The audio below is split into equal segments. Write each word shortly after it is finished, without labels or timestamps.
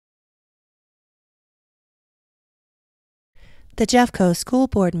The Jeffco school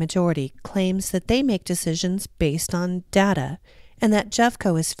board majority claims that they make decisions based on data and that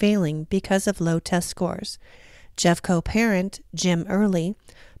Jeffco is failing because of low test scores. Jeffco parent Jim Earley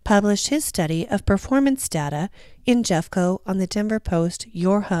published his study of performance data in Jeffco on the Denver Post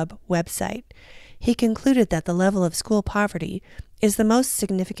Your Hub website. He concluded that the level of school poverty is the most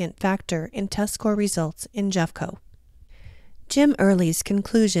significant factor in test score results in Jeffco. Jim Earley's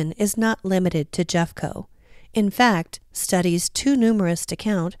conclusion is not limited to Jeffco. In fact, studies too numerous to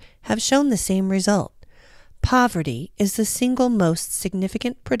count have shown the same result. Poverty is the single most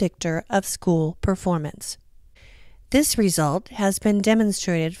significant predictor of school performance. This result has been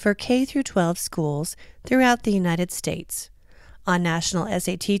demonstrated for K-12 schools throughout the United States, on national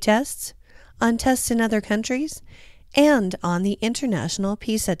SAT tests, on tests in other countries, and on the international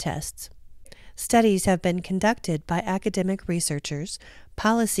PISA tests. Studies have been conducted by academic researchers,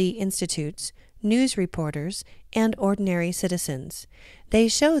 policy institutes, news reporters, and ordinary citizens. They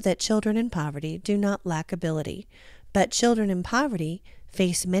show that children in poverty do not lack ability, but children in poverty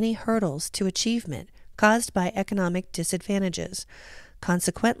face many hurdles to achievement caused by economic disadvantages.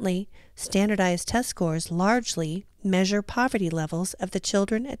 Consequently, standardized test scores largely measure poverty levels of the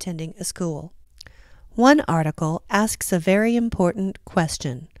children attending a school. One article asks a very important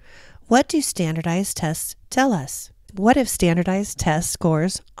question. What do standardized tests tell us? What if standardized test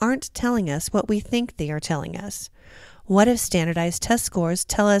scores aren't telling us what we think they are telling us? What if standardized test scores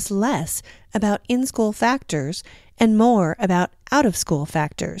tell us less about in-school factors and more about out-of-school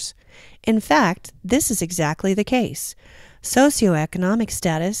factors? In fact, this is exactly the case. Socioeconomic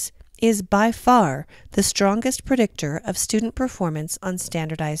status is by far the strongest predictor of student performance on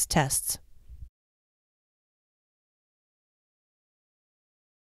standardized tests.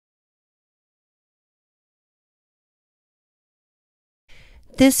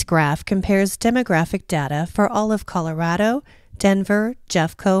 This graph compares demographic data for all of Colorado, Denver,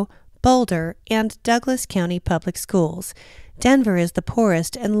 Jeffco, Boulder, and Douglas County Public Schools. Denver is the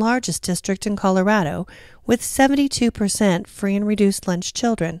poorest and largest district in Colorado, with 72% free and reduced lunch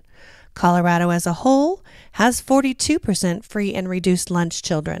children. Colorado as a whole has 42% free and reduced lunch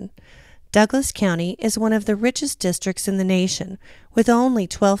children. Douglas County is one of the richest districts in the nation, with only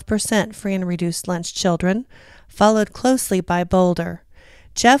 12% free and reduced lunch children, followed closely by Boulder.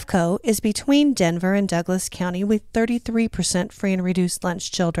 Jeffco is between Denver and Douglas County with 33% free and reduced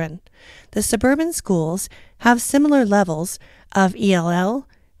lunch children. The suburban schools have similar levels of ELL,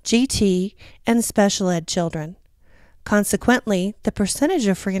 GT, and special ed children. Consequently, the percentage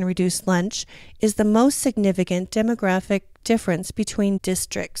of free and reduced lunch is the most significant demographic difference between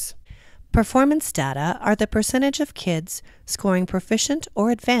districts. Performance data are the percentage of kids scoring proficient or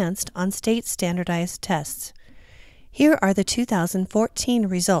advanced on state standardized tests. Here are the 2014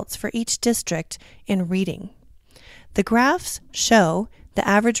 results for each district in reading. The graphs show the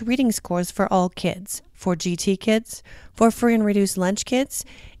average reading scores for all kids, for GT kids, for free and reduced lunch kids,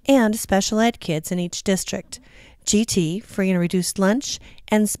 and special ed kids in each district. GT, free and reduced lunch,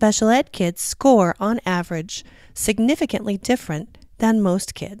 and special ed kids score on average significantly different than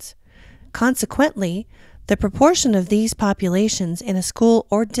most kids. Consequently, the proportion of these populations in a school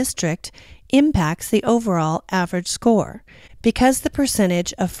or district impacts the overall average score. Because the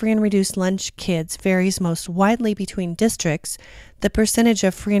percentage of free and reduced lunch kids varies most widely between districts, the percentage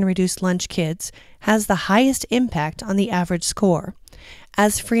of free and reduced lunch kids has the highest impact on the average score.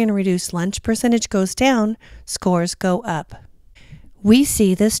 As free and reduced lunch percentage goes down, scores go up. We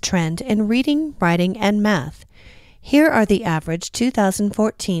see this trend in reading, writing, and math. Here are the average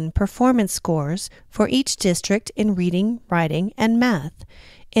 2014 performance scores for each district in reading, writing, and math.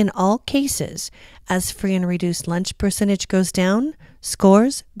 In all cases, as free and reduced lunch percentage goes down,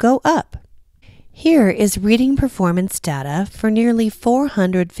 scores go up. Here is reading performance data for nearly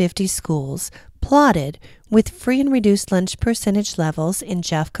 450 schools plotted with free and reduced lunch percentage levels in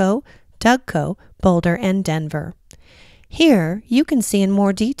Jeffco, Dougco, Boulder, and Denver. Here, you can see in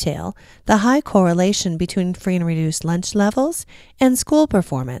more detail the high correlation between free and reduced lunch levels and school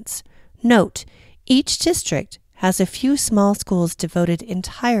performance. Note, each district has a few small schools devoted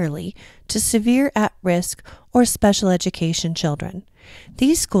entirely to severe at-risk or special education children.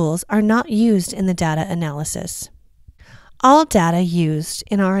 These schools are not used in the data analysis. All data used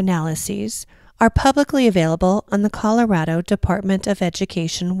in our analyses are publicly available on the Colorado Department of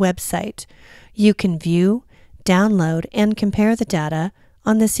Education website. You can view, download, and compare the data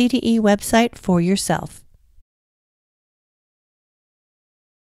on the CDE website for yourself.